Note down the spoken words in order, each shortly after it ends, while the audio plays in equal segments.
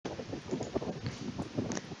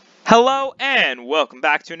Hello and welcome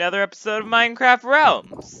back to another episode of Minecraft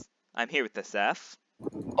Realms. I'm here with SF.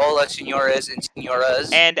 Hola, senores and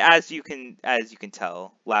senoras. And as you can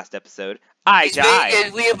tell, last episode, I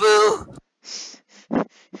died. Weeaboo.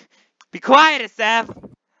 Be quiet,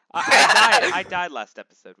 SF. I died last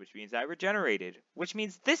episode, which means I regenerated, which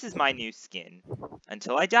means this is my new skin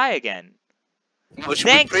until I die again. Which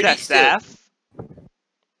Thanks, SF.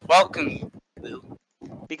 Welcome, Boo.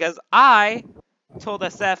 Because I told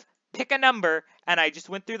SF pick a number, and I just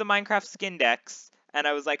went through the Minecraft skin decks, and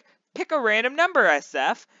I was like, pick a random number,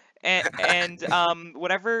 SF. And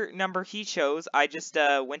whatever number he chose, I just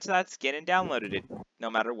went to that skin and downloaded it, no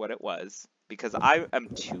matter what it was, because I am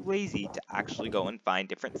too lazy to actually go and find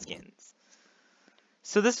different skins.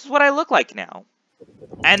 So this is what I look like now,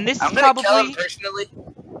 and this is probably kill him personally.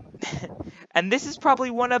 and this is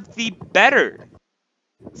probably one of the better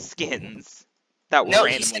skins that were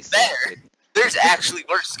randomly selected. There's actually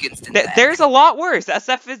worse skins than that. There's a lot worse.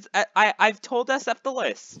 SF is I've told SF the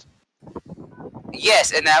list.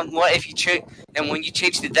 Yes, and that one, if you when you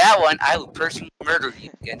change to that one, I will personally murder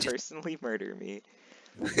you. Yeah, personally murder me.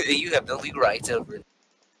 You have no legal rights over it.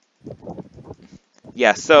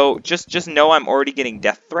 Yeah, so just know I'm already getting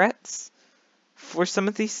death threats for some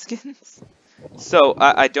of these skins. So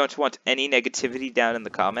I don't want any negativity down in the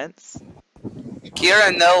comments.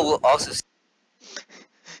 Kira no will also.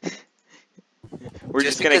 We're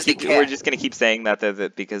just gonna keep saying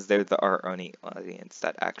that because they're our only audience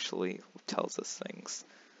that actually tells us things.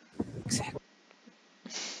 Exactly.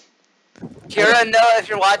 Kira, no, if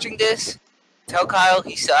you're watching this, tell Kyle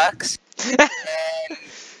he sucks. And...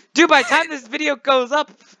 Dude, by the time this video goes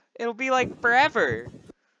up, it'll be like forever.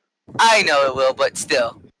 I know it will, but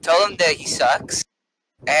still, tell him that he sucks,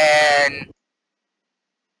 and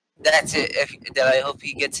that's it. That I hope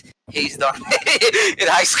he gets hazed on in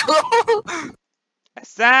high school.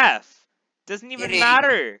 SF! Doesn't even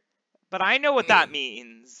matter. But I know what that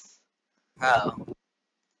means. How?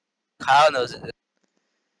 Kyle knows it.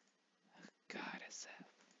 God,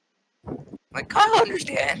 SF. Like, Kyle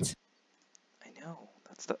understands. I know.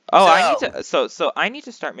 That's the... Oh, so, I need to... So I need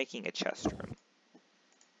to start making a chest room.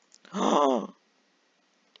 Oh!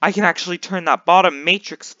 I can actually turn that bottom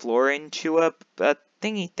matrix floor into a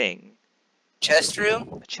thingy thing. Chest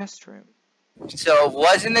room? A chest room. So it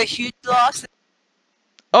wasn't a huge loss?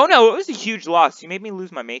 Oh no, it was a huge loss. You made me lose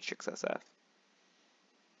my matrix, SF.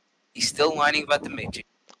 He's still whining about the matrix.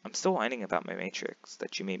 I'm still whining about my matrix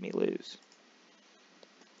that you made me lose.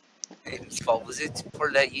 And whose fault was it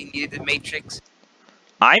for that you needed the matrix?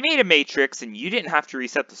 I made a matrix and you didn't have to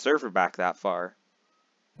reset the server back that far.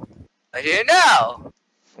 I didn't know!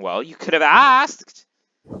 Well, you could have asked.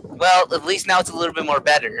 Well, at least now it's a little bit more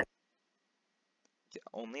better. Yeah,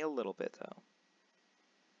 only a little bit, though.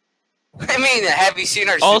 I mean, have you seen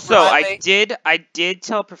our Also, superhighway? I did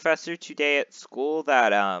tell Professor today at school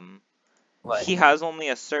that what? He has only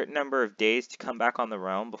a certain number of days to come back on the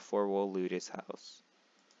realm before we'll loot his house.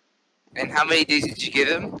 And how many days did you give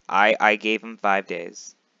him? I gave him 5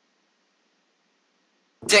 days.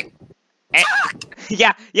 Tick.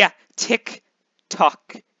 Yeah. Tick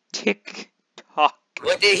tock. Tick tock.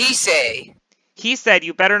 What did he say? He said,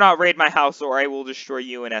 "You better not raid my house or I will destroy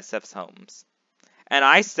you and SF's homes." And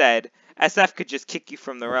I said, SF could just kick you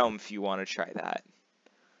from the realm if you want to try that.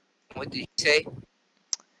 What did he say?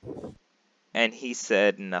 And he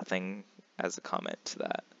said nothing as a comment to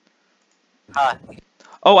that. Huh.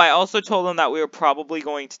 Oh, I also told him that we were probably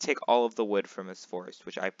going to take all of the wood from his forest,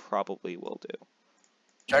 which I probably will do.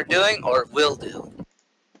 Start doing or will do?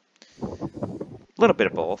 A little bit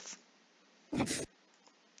of both. I'm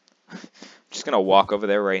just gonna walk over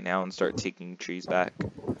there right now and start taking trees back.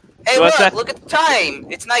 Hey, so look at the time.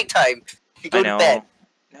 It's nighttime. You go to bed.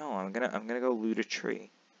 No, I'm gonna go loot a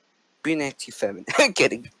tree. Be anti-feminine. I'm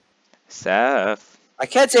kidding. Seth. I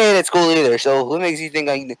can't say it at school either. So what makes you think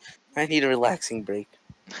I need a relaxing break?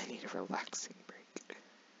 I need a relaxing break.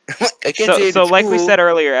 I can't say it so at like school. we said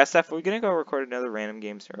earlier, SF, we're gonna go record another random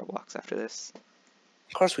games Roblox after this.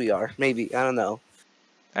 Of course we are. Maybe. I don't know.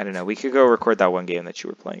 I don't know. We could go record that one game that you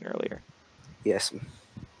were playing earlier. Yes.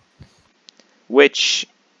 Which,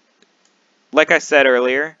 like I said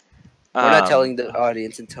earlier, we're not telling the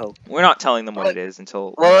audience until... We're not telling them what it is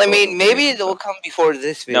until... Well, I mean, maybe it will come before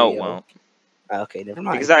this video. No, it won't. Okay, never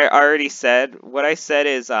mind. Because I already said... What I said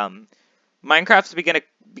is, Minecraft's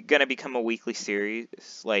gonna become a weekly series.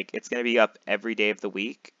 Like, it's gonna be up every day of the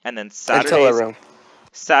week. And then Saturdays...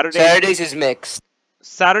 Saturdays is mixed.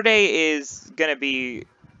 Saturday is gonna be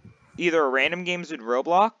either a random games with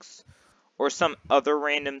Roblox or some other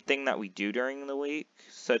random thing that we do during the week,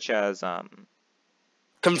 such as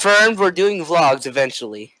Confirmed, we're doing vlogs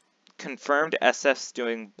eventually. Confirmed SF's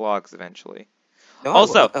doing blogs eventually. No,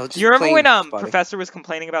 Also, I was just you remember playing when spotting. Professor was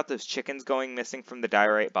complaining about those chickens going missing from the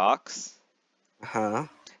diorite box? Huh?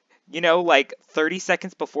 You know, like 30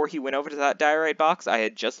 seconds before he went over to that diorite box, I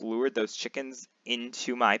had just lured those chickens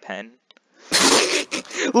into my pen. I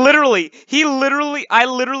literally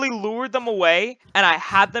lured them away, and I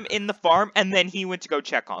had them in the farm, and then he went to go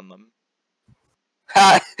check on them.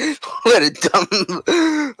 What a dumb.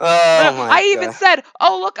 Oh my I even god. said,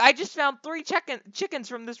 "Oh look, I just found 3 chickens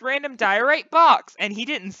from this random diorite box," and he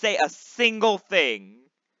didn't say a single thing.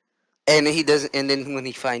 And he doesn't. And then when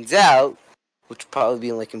he finds out, which will probably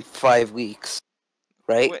be like in 5 weeks,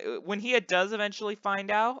 right? When he does eventually find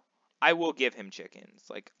out, I will give him chickens.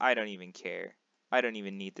 Like, I don't even care. I don't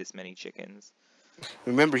even need this many chickens.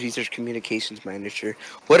 Remember, he's our communications manager.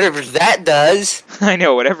 Whatever that does. I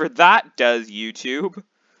know, whatever that does, YouTube.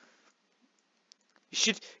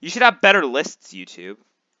 You should have better lists, YouTube.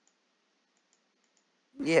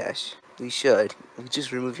 Yes, we should. We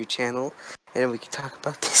just remove your channel, and then we can talk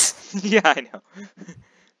about this. Yeah, I know.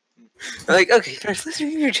 Like, okay, first let's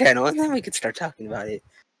remove your channel, and then we can start talking about it.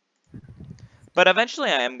 But eventually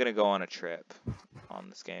I am going to go on a trip on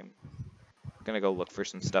this game. I'm going to go look for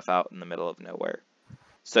some stuff out in the middle of nowhere.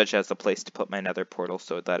 Such as a place to put my nether portal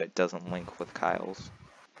so that it doesn't link with Kyle's.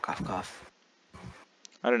 Cough, cough.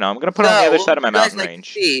 I don't know, I'm going to put it on the other side of my mountain like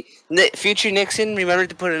range. Future Nixon, remember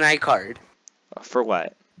to put an iCard. For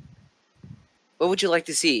what? What would you like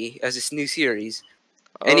to see as this new series?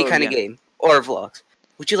 Any Oh, kind yeah. of game. Or vlogs.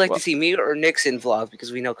 Would you like Well- to see me or Nixon vlog?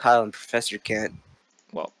 Because we know Kyle and Professor can't.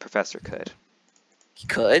 Well, Professor could. He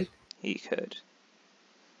could. He could.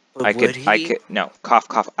 But I would could, he? no, cough,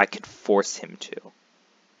 cough, I could force him to.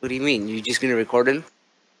 What do you mean? You just gonna record him?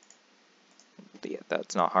 Yeah,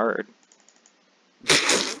 that's not hard.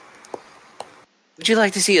 Would you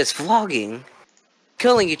like to see us vlogging,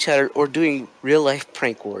 killing each other, or doing real life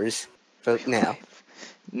prank wars? Vote now.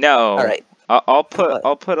 No. All right. I'll put What?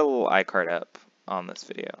 a little iCard up on this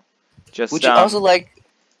video. Just Would you also like?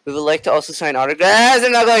 We would like to also sign autographs.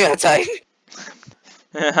 I'm not going outside.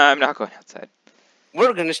 I'm not going outside.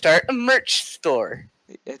 We're gonna start a merch store,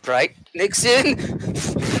 right, Nixon?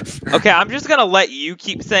 Okay, I'm just gonna let you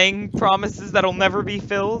keep saying promises that'll never be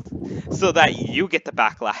filled, so that you get the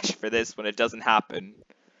backlash for this when it doesn't happen.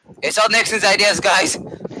 It's all Nixon's ideas, guys.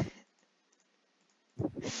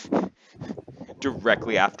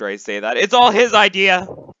 Directly after I say that, it's all his idea.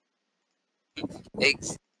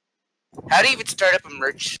 How do you even start up a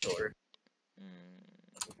merch store?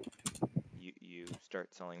 You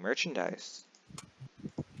start selling merchandise.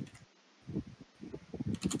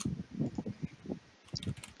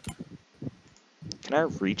 Can I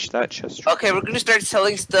reach that chest? Okay, we're gonna start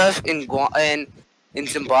selling stuff in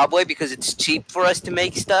Zimbabwe because it's cheap for us to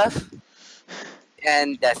make stuff,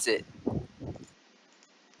 and that's it.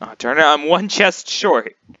 Oh, darn it, I'm one chest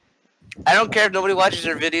short. I don't care if nobody watches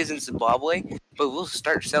our videos in Zimbabwe, but we'll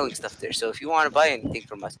start selling stuff there. So if you want to buy anything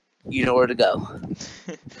from us, you know where to go.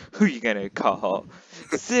 Who you gonna call?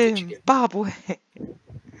 Zimbabwe.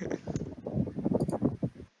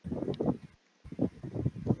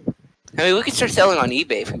 I mean, we could start selling on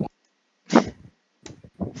eBay if we want.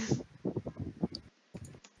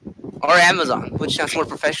 Or Amazon, which sounds more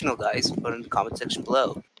professional, guys. Put in the comment section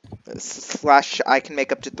below. / I can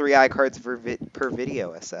make up to 3 iCards per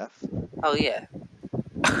video, SF. Oh, yeah.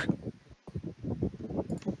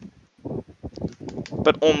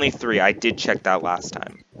 But only 3. I did check that last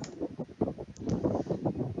time.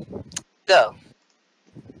 So,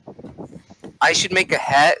 I should make a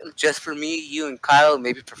hat just for me, you, and Kyle, and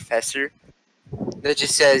maybe Professor, that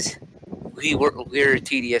just says, we're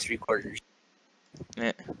TDS recorders.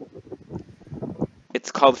 Eh.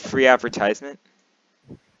 It's called free advertisement.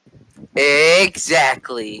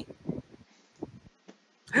 Exactly.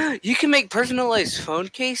 You can make personalized phone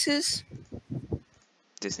cases?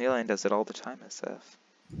 Disneyland does it all the time, SF.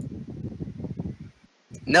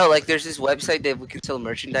 No, like there's this website that we can sell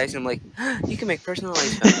merchandise, and I'm like, you can make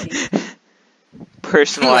personalized phone cases.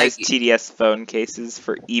 Personalized Like- TDS phone cases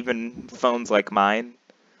for even phones like mine.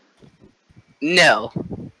 No.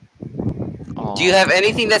 Aw. Do you have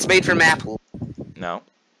anything that's made from Apple? No,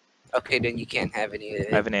 Okay, then you can't have any of I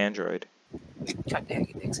it. have an Android. God dang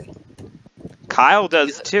it, Nixon. Kyle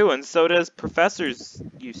does too, and so does Professors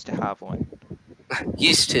used to have one.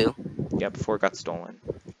 Used to. Yeah, before it got stolen.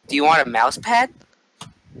 Do you want a mouse pad?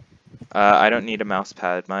 I don't need a mouse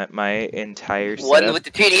pad. My entire One setup. with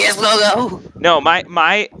the TDS logo? No,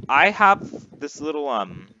 I have this little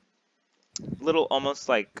almost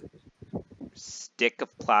like stick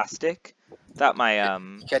of plastic that my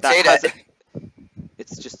Can't that say has that.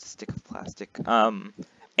 it's just a stick of plastic.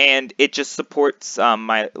 and it just supports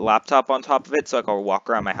my laptop on top of it, so I can walk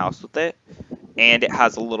around my house with it. And it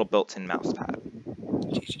has a little built-in mouse pad.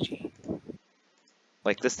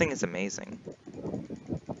 Like, this thing is amazing.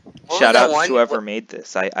 Shout out to whoever made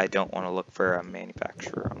this. I don't want to look for a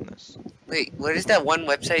manufacturer on this. Wait, what is that one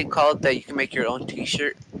website called that you can make your own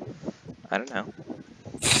t-shirt? I don't know.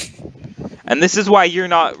 And this is why you're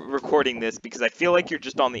not recording this, because I feel like you're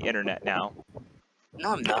just on the internet now.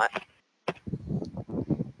 No, I'm not.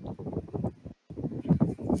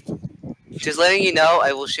 Just letting you know,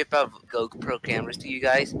 I will ship out GoPro cameras to you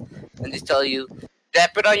guys and just tell you,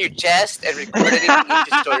 strap it on your chest and record anything in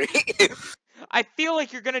your story. I feel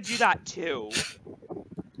like you're gonna do that too.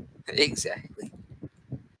 Exactly.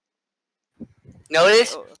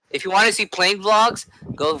 Notice, if you want to see plane vlogs,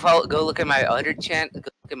 go look at my other channel. Go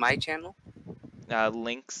look at my channel.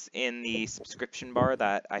 Links in the subscription bar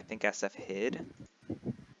that I think SF hid.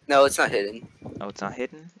 No, it's not hidden. Oh, it's not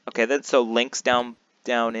hidden? Okay, then so links down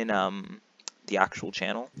in the actual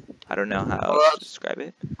channel. I don't know how to describe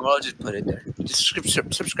it. Well, I'll just put it there. Just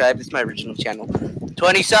subscribe. It's my original channel.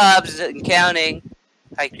 20 subs and counting.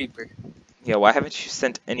 Hi, Creeper. Yeah, why haven't you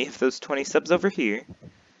sent any of those 20 subs over here?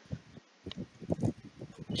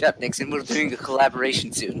 Shut up, Nixon. We're doing a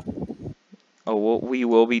collaboration soon. Oh, well, we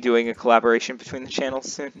will be doing a collaboration between the channels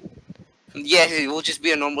soon. Yes, it will just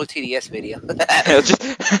be a normal TDS video.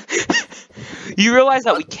 You realize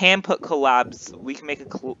that we can put collabs. We can make a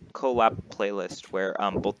collab playlist where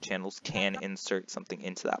both channels can insert something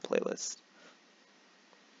into that playlist.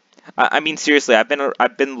 I mean, seriously, I've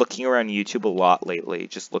been looking around YouTube a lot lately,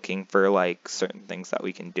 just looking for like certain things that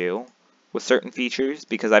we can do with certain features,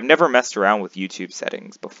 because I've never messed around with YouTube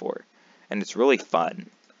settings before, and it's really fun.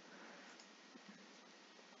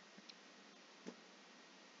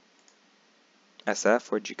 SF,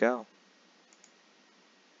 where'd you go?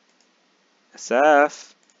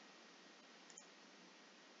 SF?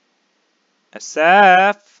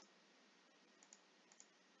 SF?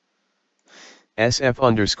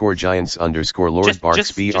 SF_Giants_Lord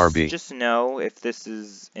Barks BRB. Just know, if this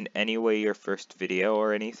is in any way your first video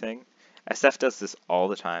or anything, SF does this all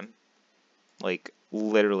the time. Like,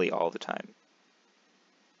 literally all the time.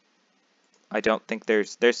 I don't think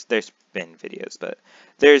there's been videos, but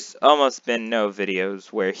there's almost been no videos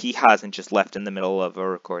where he hasn't just left in the middle of a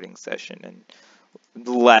recording session and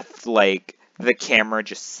left, like, the camera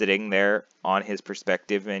just sitting there on his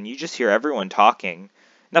perspective, and you just hear everyone talking.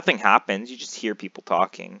 Nothing happens, you just hear people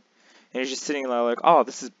talking. And you're just sitting there like, oh,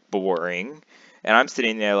 this is boring. And I'm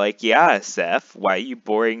sitting there like, yeah, Seth, why are you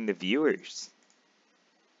boring the viewers?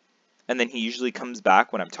 And then he usually comes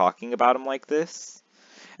back when I'm talking about him like this.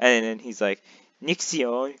 And then he's like,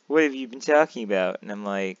 Nixon, what have you been talking about? And I'm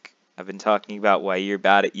like, I've been talking about why you're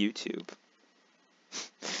bad at YouTube.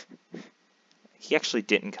 He actually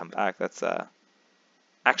didn't come back. That's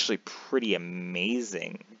actually pretty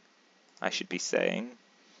amazing, I should be saying.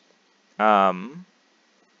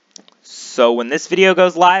 So when this video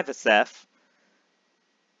goes live, SF,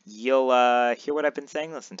 you'll hear what I've been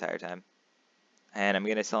saying this entire time. And I'm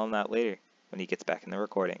going to tell him that later when he gets back in the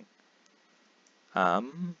recording. So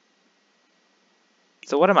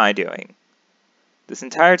what am I doing? This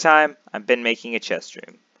entire time, I've been making a chest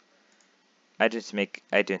room. I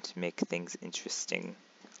don't make things interesting.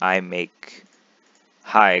 I make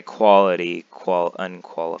high quality,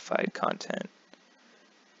 unqualified content.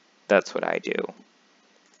 That's what I do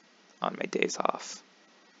on my days off.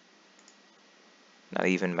 Not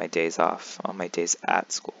even my days off, on my days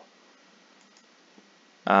at school.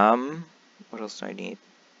 What else do I need?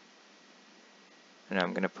 And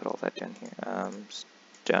I'm gonna put all that down here.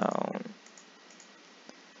 Stone.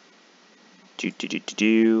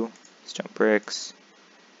 Stone bricks.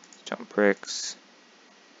 Stone bricks.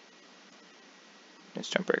 No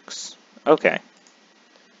stone bricks. Okay.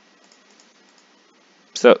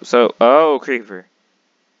 Oh, Creeper.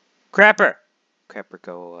 Crapper! Crapper,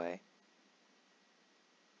 go away.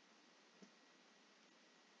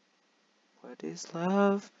 What is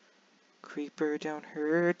love? Creeper, don't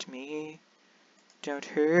hurt me. Don't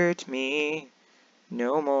hurt me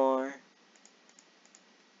no more.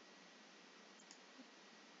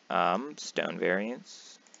 Stone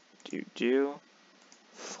variants.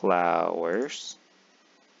 Flowers.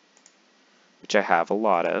 Which I have a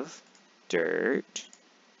lot of. Dirt.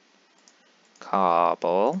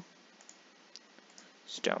 Cobble.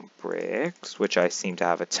 Stone bricks, which I seem to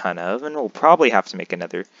have a ton of, and we'll probably have to make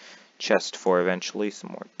another chest for eventually.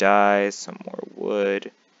 Some more dyes, some more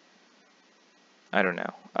wood. I don't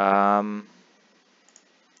know.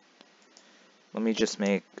 Let me just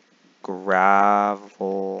make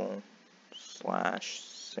gravel /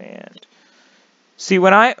 sand. See,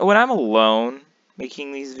 when I'm alone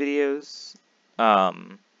making these videos, I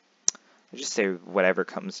just say whatever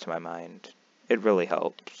comes to my mind. It really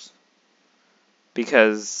helps.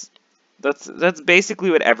 Because that's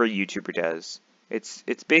basically what every YouTuber does. It's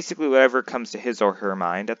basically whatever comes to his or her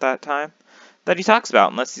mind at that time that he talks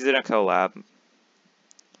about, unless he's in a collab.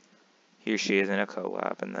 He or she is in a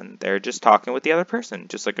collab, and then they're just talking with the other person,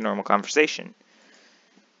 just like a normal conversation.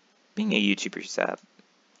 Being a YouTuber is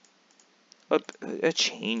a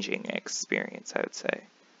changing experience, I would say.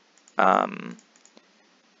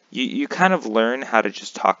 You kind of learn how to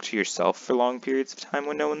just talk to yourself for long periods of time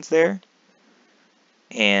when no one's there.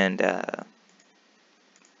 And,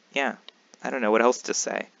 yeah, I don't know what else to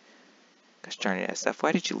say. Gosh darn it, SF,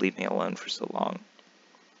 why did you leave me alone for so long?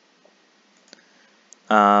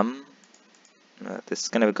 This is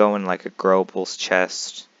gonna go in like a growable's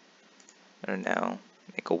chest. I don't know,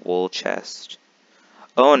 make a wool chest.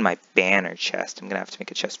 Oh, and my banner chest. I'm gonna have to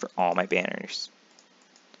make a chest for all my banners.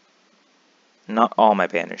 Not all my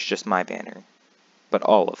banners, just my banner. But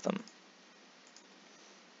all of them.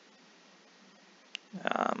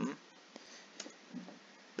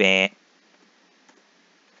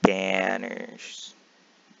 Banners.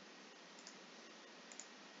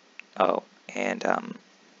 Oh, and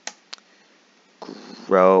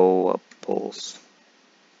growables.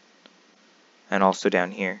 And also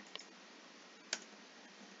down here.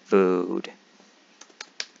 Food.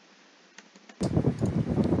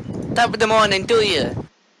 Top of the morning to you.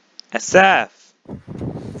 SF!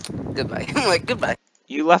 Goodbye. I'm like, goodbye.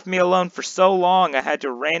 You left me alone for so long, I had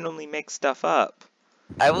to randomly make stuff up.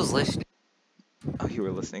 I was listening. Oh, you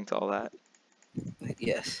were listening to all that?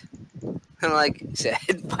 Yes. I'm like,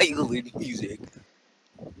 sad violin music.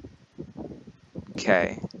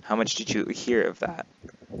 Okay. How much did you hear of that?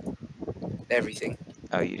 Everything.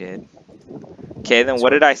 Oh, you did? Okay, then what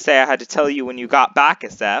did I say I had to tell you when you got back,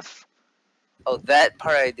 SF? Oh, that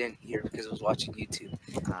part I didn't hear because I was watching YouTube.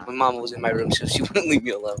 My mom was in my room, so she wouldn't leave me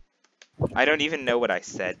alone. I don't even know what I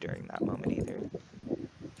said during that moment either.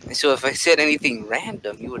 And so if I said anything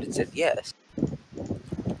random, you would have said yes.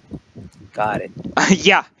 Got it.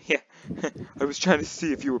 Yeah. I was trying to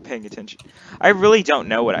see if you were paying attention. I really don't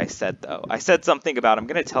know what I said, though. I said something about, I'm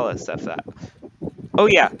going to tell SF that. Oh,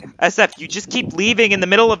 yeah. SF, you just keep leaving in the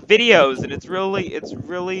middle of videos, and it's really I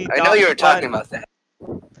know you were talking about that.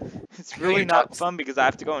 It's really not fun because I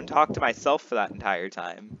have to go and talk to myself for that entire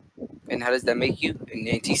time. And how does that make you? An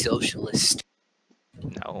anti-socialist.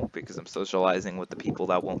 No, because I'm socializing with the people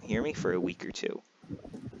that won't hear me for a week or two.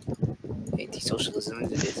 Anti-socialism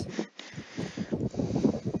it is.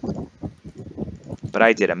 But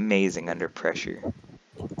I did amazing under pressure.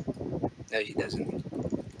 No, she doesn't.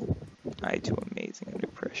 I do amazing under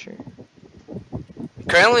pressure.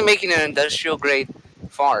 Currently making an industrial-grade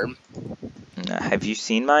farm. Have you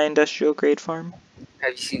seen my industrial grade farm?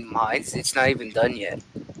 Have you seen mine? It's not even done yet.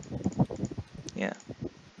 Yeah.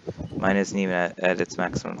 Mine isn't even at its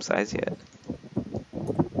maximum size yet.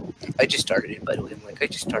 I just started it, by the way. I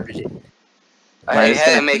just started it. I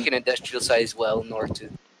had to make an industrial-sized well in order to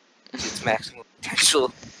its maximum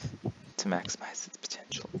potential. To maximize its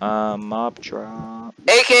potential. Mob drop.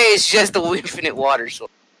 AK is just the infinite water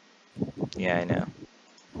source. Yeah, I know.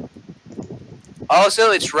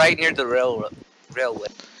 Also, it's right near the railway.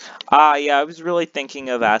 Yeah, I was really thinking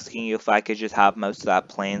of asking you if I could just have most of that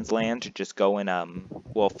plains land to just go in,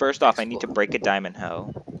 well, first off, I need to break a diamond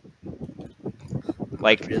hoe.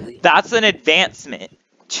 Like, really? That's an advancement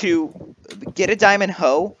to get a diamond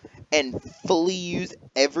hoe and fully use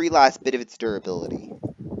every last bit of its durability.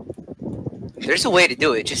 There's a way to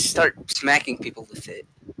do it. Just start smacking people with it.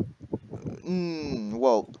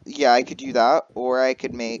 Well, yeah, I could do that, or I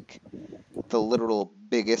could make the literal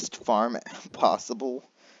biggest farm possible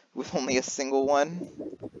with only a single one,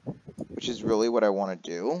 which is really what I want to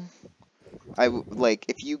do. Like,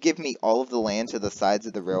 if you give me all of the land to the sides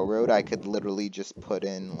of the railroad, I could literally just put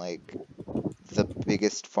in, like, the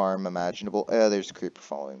biggest farm imaginable. There's a creeper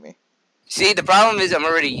following me. See, the problem is I'm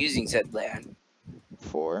already using said land.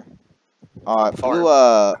 It blew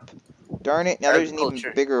up. Darn it, now there's an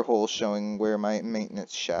even bigger hole showing where my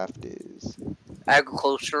maintenance shaft is.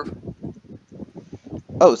 Agriculture.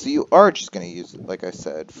 Oh, so you are just going to use it, like I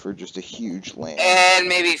said, for just a huge land. And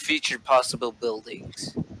maybe future possible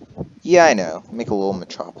buildings. Yeah, I know. Make a little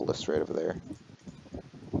metropolis right over there.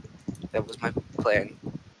 That was my plan.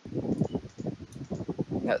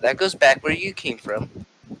 Now, that goes back where you came from.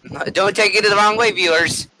 Don't take it the wrong way,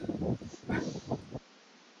 viewers.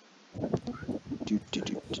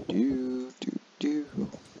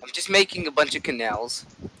 I'm just making a bunch of canals.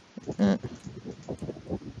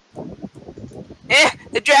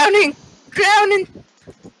 They're drowning! drowning.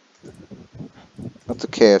 That's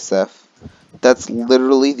okay, SF. That's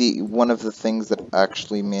literally one of the things that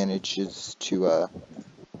actually manages to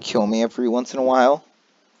kill me every once in a while.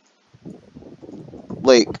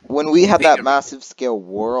 Like, when we had that massive scale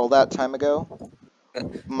war all that time ago,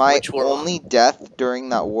 my only death during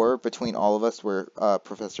that war between all of us where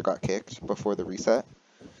Professor got kicked before the reset,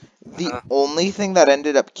 the only thing that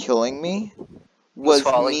ended up killing me was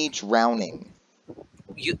me drowning.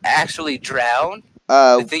 You actually drowned?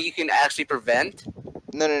 The thing you can actually prevent?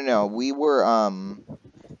 No. We were,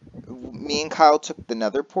 me and Kyle took the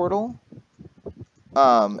nether portal.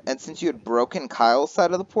 And since you had broken Kyle's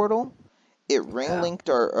side of the portal, it ring-linked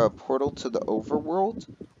our portal to the overworld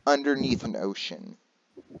underneath an ocean.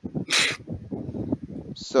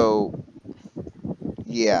 So,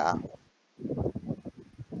 yeah.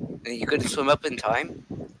 And you couldn't swim up in time?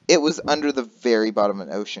 It was under the very bottom of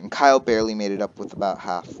an ocean. Kyle barely made it up with about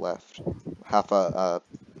half left. Half a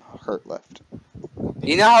heart left.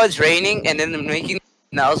 You know how it's raining and then I'm making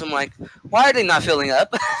canals? I'm like, why are they not filling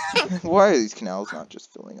up? Why are these canals not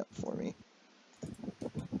just filling up for me?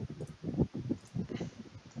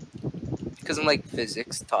 Because I'm like,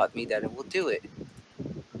 physics taught me that it will do it.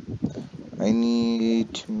 I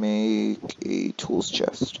need to make a tools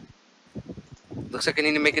chest. Looks like I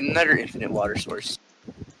need to make another infinite water source.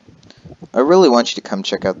 I really want you to come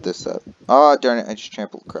check out this Oh, darn it, I just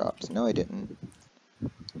trampled crops. No, I didn't.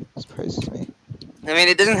 Surprises me. I mean,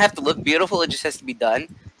 it doesn't have to look beautiful, it just has to be done.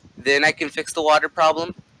 Then I can fix the water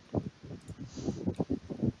problem.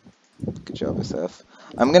 Good job, SF.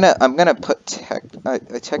 I'm gonna put I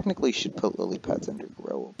technically should put lily pads under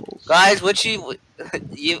growables. Guys,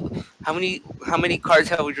 how many cards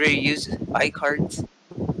have we already used? iCards?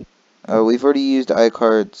 We've already used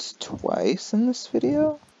iCards twice in this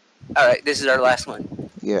video. Alright, this is our last one.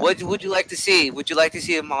 Yeah. What would you like to see? Would you like to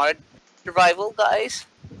see a mod survival, guys?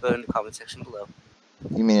 Put it in the comment section below.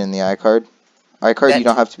 You mean in the iCard? iCard, you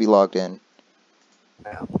don't have to be logged in.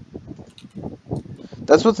 No.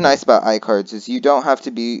 That's what's nice about iCards, is you don't have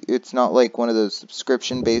to be, it's not like one of those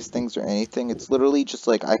subscription-based things or anything. It's literally just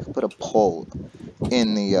like, I could put a poll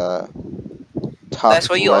in the, top That's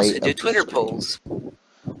why you right also do Twitter polls.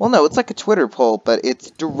 Well, no, it's like a Twitter poll, but it's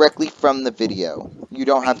directly from the video. You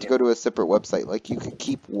don't have to go to a separate website. Like, you could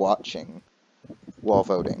keep watching while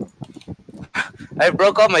voting. I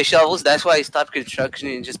broke all my shovels, that's why I stopped construction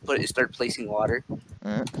and just start placing water.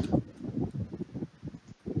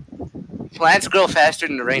 Plants grow faster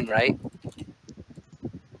than the rain, right?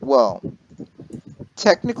 Well,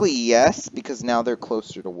 technically yes, because now they're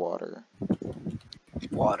closer to water.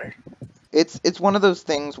 Water. It's one of those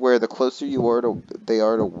things where the closer they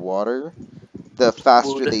are to water, the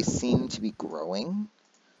faster they seem to be growing.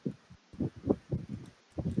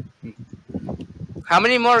 How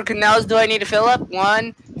many more canals do I need to fill up?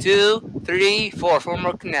 1, 2, 3, 4. 4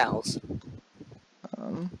 more canals.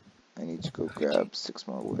 I need to go grab 6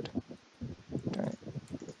 more wood. Alright.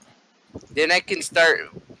 Then I can start.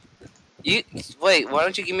 Wait. Why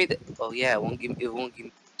don't you give me the? Oh yeah, it won't give me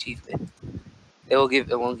the achievement. It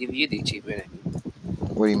won't give you the achievement.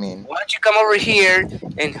 What do you mean? Why don't you come over here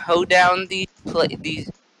and hoe down these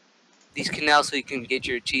canals so you can get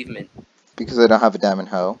your achievement? Because I don't have a diamond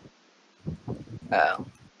hoe. Oh.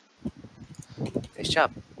 Nice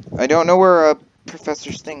job. I don't know where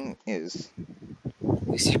Professor's thing is.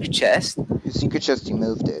 The secret chest? His secret chest, he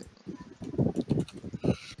moved it.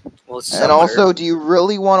 Well, it's and also, do you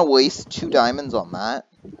really want to waste 2 diamonds on that?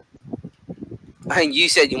 And you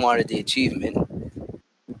said you wanted the achievement.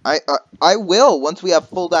 I will, once we have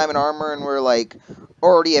full diamond armor and we're, like,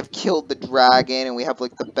 already have killed the dragon and we have,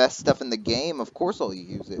 like, the best stuff in the game, of course I'll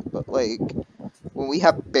use it. But, like, when we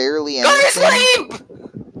have barely anything... Go to sleep!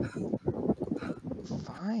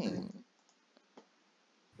 Fine.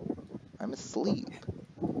 I'm asleep.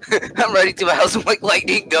 I'm ready to my house. I'm like,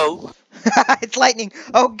 lightning, go. It's lightning!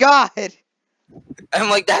 Oh, God! I'm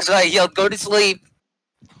like, that's why I yelled, go to sleep.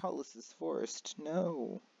 Hollis's forest,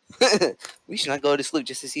 no. We should not go to sleep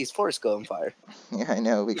just to see his forest go on fire. Yeah, I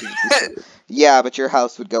know. Because yeah, but your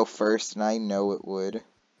house would go first, and I know it would.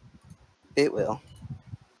 It will.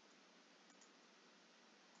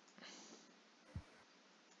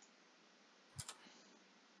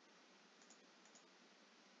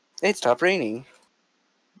 It stopped raining.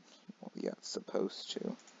 Well, yeah, it's supposed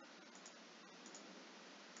to.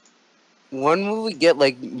 When will we get,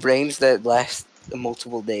 like, rains that last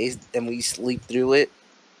multiple days and we sleep through it?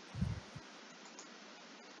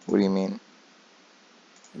 What do you mean?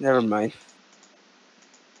 Never mind.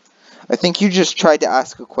 I think you just tried to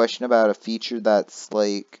ask a question about a feature that's,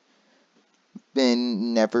 like,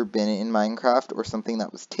 never been in Minecraft or something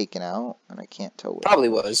that was taken out, and I can't tell what. Probably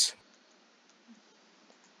was.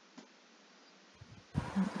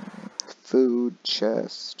 Food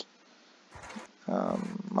chest.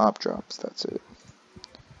 Mob drops, that's it.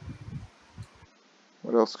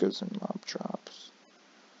 What else goes in mob drops?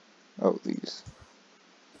 Oh, these.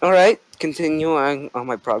 Alright, continue on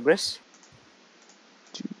my progress.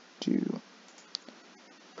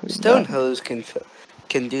 Stone hose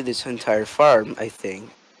can do this entire farm, I think.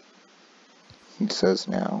 He says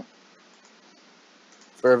now.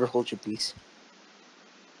 Forever hold your peace.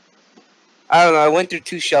 I don't know, I went through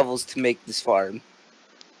 2 shovels to make this farm.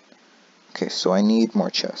 Okay, so I need more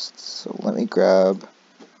chests. So let me grab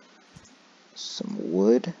some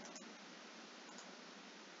wood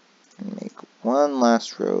and make one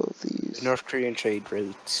last row of these. North Korean trade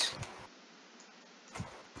routes.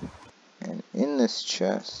 And in this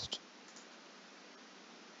chest,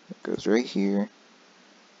 it goes right here,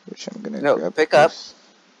 which I'm gonna grab. Pick up.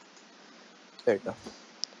 There you go.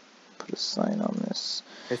 Put a sign on this.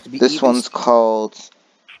 This one's called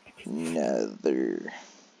Nether.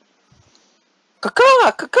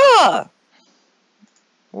 Caca!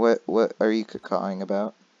 What are you cacawing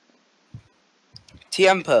about?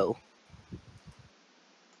 Tiempo.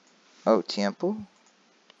 Oh, tiempo?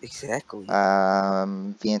 Exactly.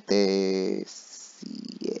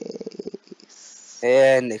 26.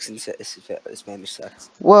 And Nixon says Spanish sucks.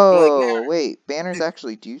 Whoa, wait, banners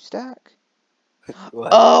actually do stack? What?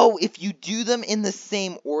 Oh, if you do them in the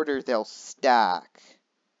same order, they'll stack.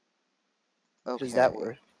 Okay. How does that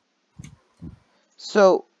work?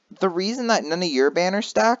 So, the reason that none of your banners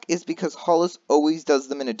stack is because Hollis always does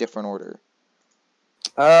them in a different order.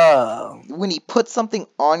 Oh. When he puts something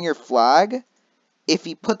on your flag, if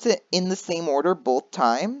he puts it in the same order both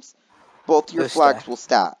times, both your flags will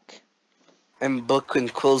stack. And Book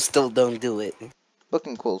and Quill still don't do it. Book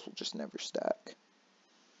and Quills will just never stack.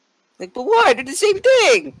 Like, but why? They're the same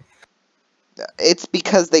thing! It's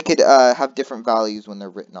because they could have different values when they're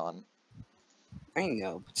written on. I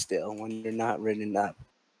know, but still, when they're not written up.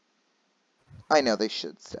 I know they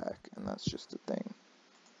should stack, and that's just a thing.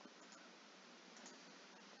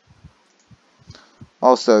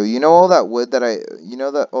 Also, you know all that wood that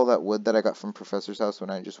all that wood that I got from Professor's house when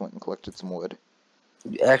I just went and collected some wood?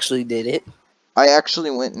 You actually did it? I actually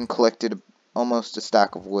went and collected almost a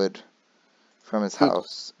stack of wood from his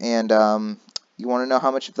house. And, you want to know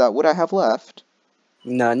how much of that wood I have left?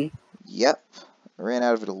 None. Yep. I ran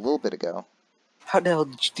out of it a little bit ago. How the hell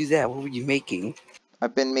did you do that? What were you making?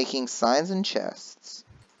 I've been making signs and chests.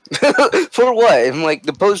 For what? I'm like,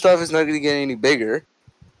 the post office not going to get any bigger.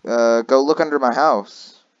 Go look under my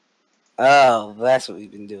house. Oh, that's what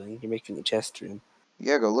we've been doing. You're making a chest room.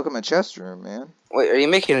 Yeah, go look at my chest room, man. Wait, are you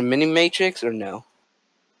making a mini matrix or no?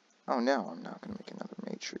 Oh no, I'm not gonna make another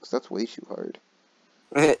matrix. That's way too hard.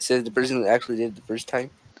 It says the person that actually did it the first time.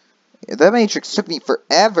 Yeah, that matrix took me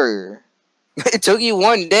forever. It took you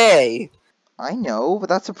 1 day. I know, but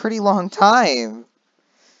that's a pretty long time.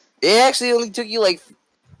 It actually only took you like,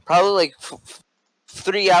 probably like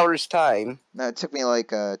 3 hours time. No, it took me like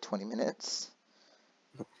 20 minutes.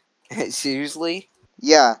 Seriously?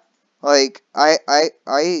 Yeah, like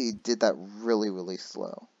I did that really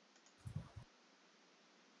slow.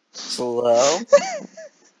 Slow?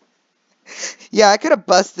 Yeah, I could have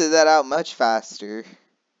busted that out much faster.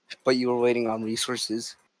 But you were waiting on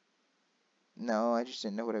resources. No, I just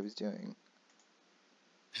didn't know what I was doing.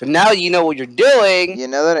 But now you know what you're doing. You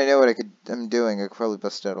know that I know what I'm doing, I could probably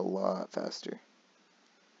bust it out a lot faster.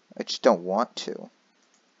 I just don't want to.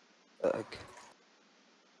 Okay.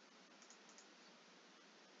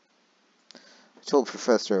 I told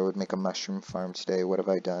Professor I would make a mushroom farm today. What have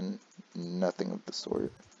I done? Nothing of the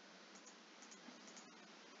sort.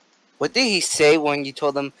 What did he say when you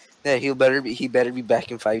told him that he better be back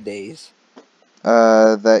in 5 days?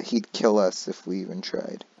 That he'd kill us if we even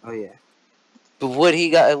tried. Oh yeah. But would he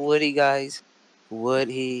guys? Would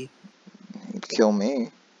he? He'd kill me.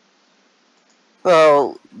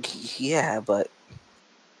 Well, yeah, but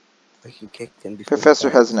like you kicked him before. Professor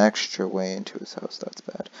has an extra way into his house. That's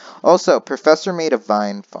bad. Also, Professor made a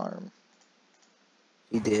vine farm.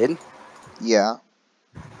 He did? Yeah.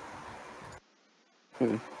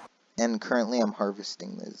 And currently I'm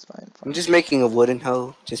harvesting this vine farm. I'm just making a wooden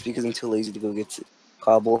hoe, just because I'm too lazy to go get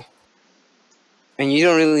cobble. And you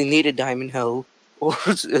don't really need a diamond hoe,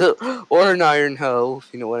 or an iron hoe,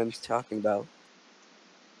 if you know what I'm talking about.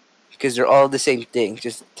 Because they're all the same thing,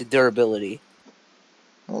 just the durability.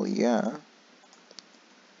 Well, yeah.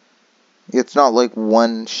 It's not like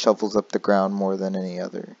one shovels up the ground more than any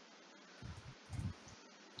other.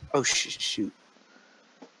 Oh, shoot.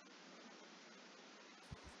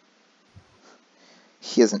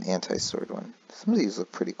 He has an anti-sword one. Some of these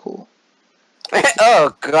look pretty cool.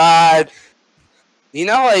 Oh God! You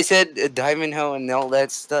know how I said a diamond hoe and all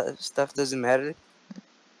that stuff doesn't matter?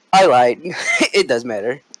 I lied. It does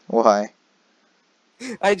matter. Why?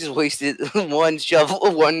 I just wasted one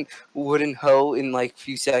wooden hoe in like a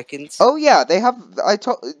few seconds. Oh yeah, they have.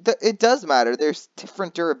 It does matter. There's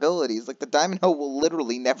different durabilities. Like the diamond hoe will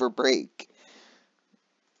literally never break.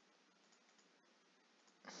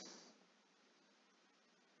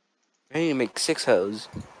 I need to make 6 hoes.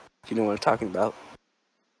 If you know what I'm talking about.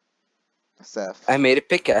 Seth. I made a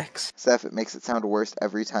pickaxe. Seth, it makes it sound worse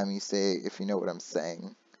every time you say, if you know what I'm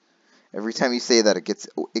saying. Every time you say that, it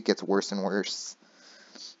gets worse and worse.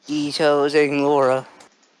 These hoes and Laura.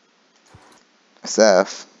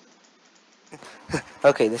 Seth.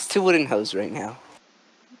 Okay, there's 2 wooden hoes right now.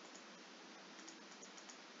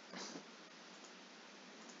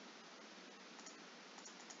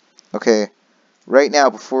 Okay, right now,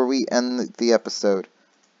 before we end the episode,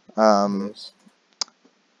 Yes.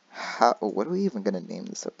 what are we even gonna name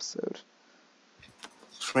this episode?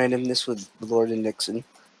 Randomness with Lord and Nixon.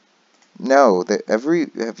 No,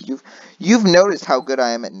 you've noticed how good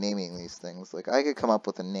I am at naming these things. Like I could come up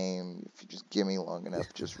with a name if you just give me long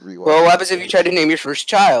enough. Just rewatch. Well, what happens if you try to name your first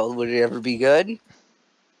child? Would it ever be good?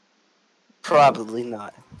 Probably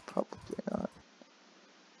not. Probably not.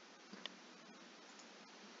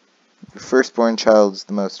 Your firstborn child is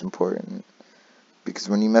the most important. Because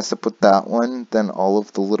when you mess up with that one, then all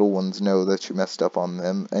of the little ones know that you messed up on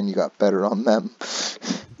them, and you got better on them.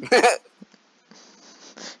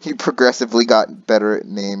 You progressively got better at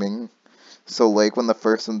naming. So, like, when the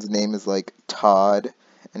first one's name is, like, Todd,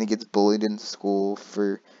 and he gets bullied in school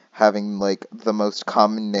for having, like, the most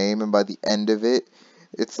common name, and by the end of it,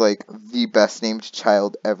 it's, like, the best named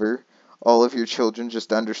child ever. All of your children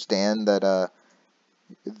just understand that,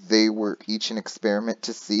 they were each an experiment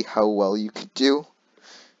to see how well you could do.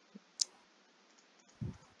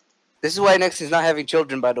 This is why Nixon's not having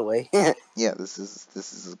children, by the way. Yeah, this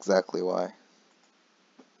is exactly why.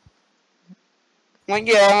 Like,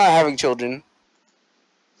 yeah, I'm not having children.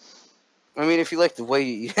 I mean, if you like the way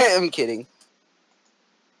you... I'm kidding.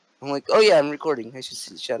 I'm like, oh yeah, I'm recording. I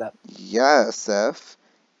should shut up. Yeah, Seth.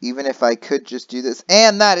 Even if I could just do this.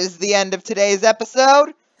 And that is the end of today's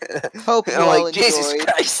episode. Hope you all enjoyed. Jesus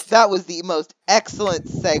Christ. That was the most excellent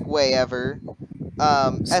segue ever.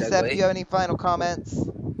 SF, do you have any final comments?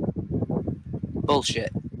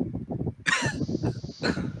 Bullshit.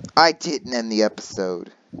 I didn't end the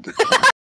episode.